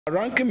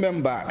Ranking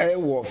member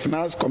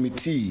Finance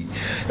Committee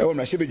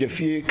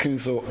Mrashebedwafie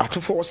Cassiel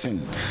Ato-Forson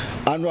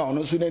annual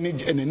ono so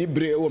nani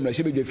bre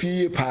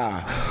Mrashebedwafie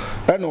pa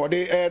and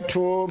ode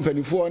to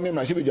mpanifo ne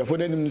Mrashebedwafo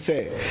nanim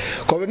se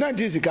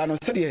COVID-19 sika no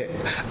se de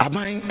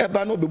aban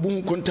eba no bebu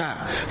nkonta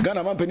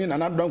Ghana mampani na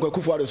nadran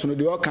kwakufu ade so no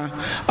de oka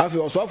afi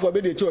osoafo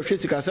be de ti ohwe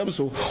sika sem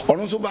so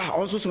ono so ba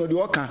onso so no de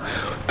oka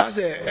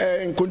ase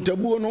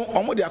nkontabuo no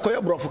omo de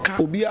akoye brofo ka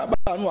obi aba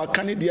no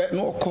aka ne de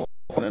no okọ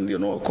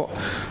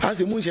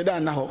as a moon shada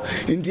now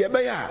in the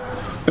Abaya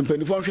and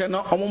Pennyfonshire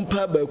now among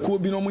pub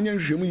could be no moon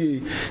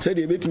ye said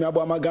they bet me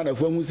about my gun of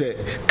one who said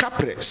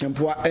Capre,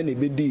 Sempoa, and a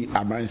bidi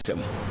abansem.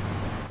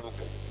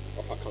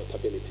 Of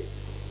accountability.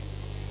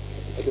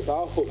 It is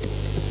our hope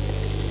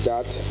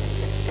that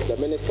the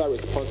minister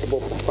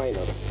responsible for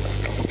finance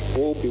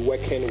will be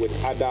working with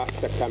other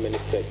sector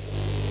ministers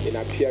in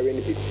appearing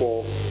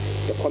before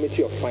the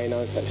Committee of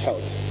Finance and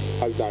Health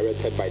as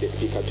directed by the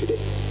Speaker today.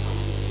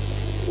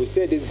 We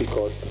say this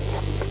because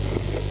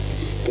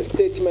the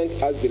statement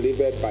as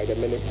delivered by the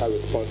minister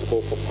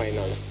responsible for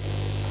finance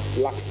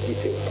lacks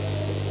detail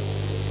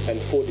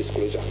and full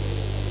disclosure,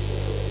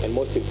 and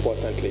most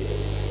importantly,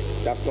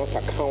 does not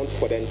account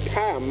for the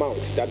entire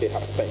amount that they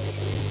have spent.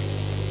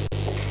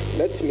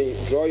 Let me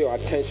draw your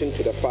attention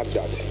to the fact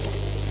that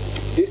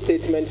this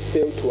statement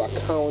failed to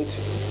account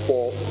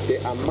for the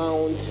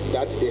amount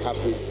that they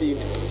have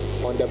received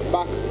on the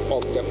back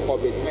of the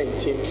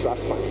COVID-19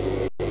 Trust Fund,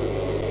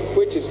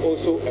 which is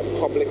also a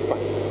public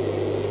fund.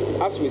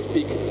 As we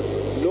speak,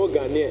 no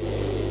Ghanaian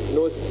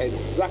knows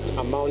exact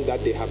amount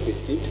that they have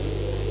received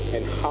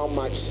and how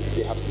much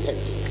they have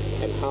spent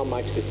and how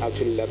much is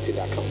actually left in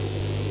the account.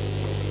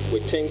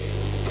 We think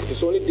it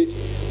is only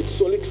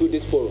through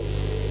this forum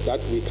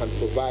that we can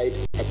provide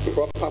a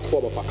proper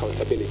form of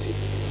accountability.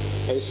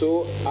 And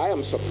so I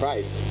am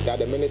surprised that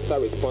the minister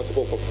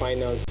responsible for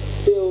finance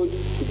failed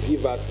to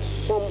give us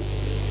some,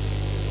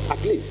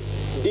 at least,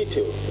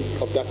 detail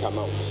of that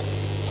amount,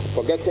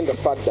 forgetting the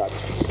fact that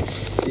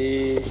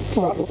the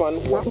trust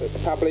fund was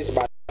established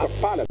by the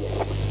Parliament.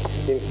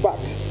 In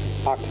fact,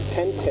 Act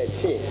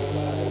 1013,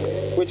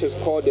 which is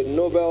called the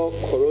Novel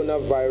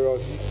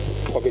Coronavirus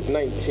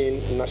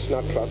COVID-19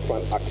 National Trust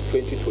Fund Act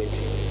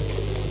 2020,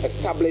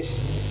 established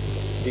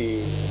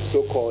the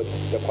so-called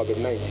the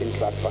COVID-19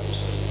 Trust Fund.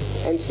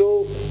 And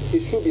so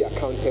it should be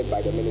accounted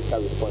by the minister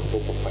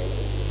responsible for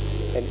finance.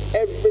 And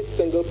every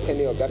single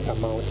penny of that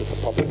amount is a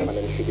public fund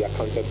and it should be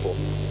accounted for.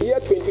 Year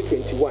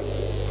 2021,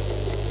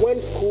 when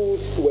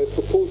schools were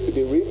supposed to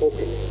be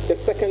reopened, the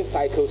second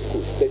cycle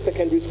schools, the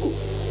secondary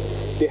schools,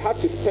 they had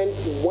to spend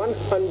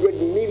 $100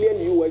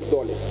 million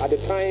at the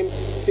time,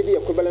 city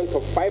equivalent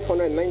of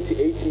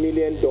 $598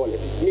 million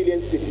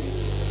cedis,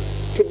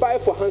 to buy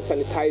for hand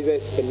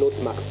sanitizers and nose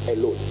masks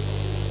alone.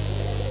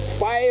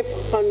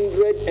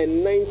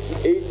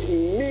 598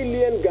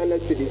 million Ghana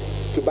cedis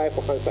to buy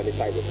for hand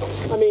sanitizers.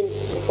 I mean,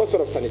 what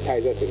sort of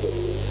sanitizers is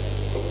this?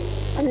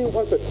 I mean,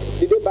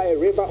 did they buy a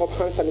river of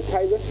hand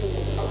sanitizers?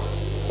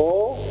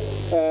 Or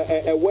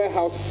a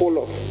warehouse full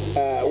of,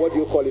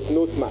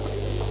 nose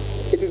masks?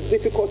 It is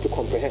difficult to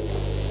comprehend.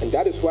 And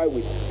that is why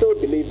we still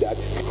believe that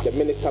the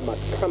minister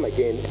must come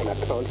again and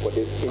account for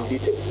this in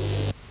detail.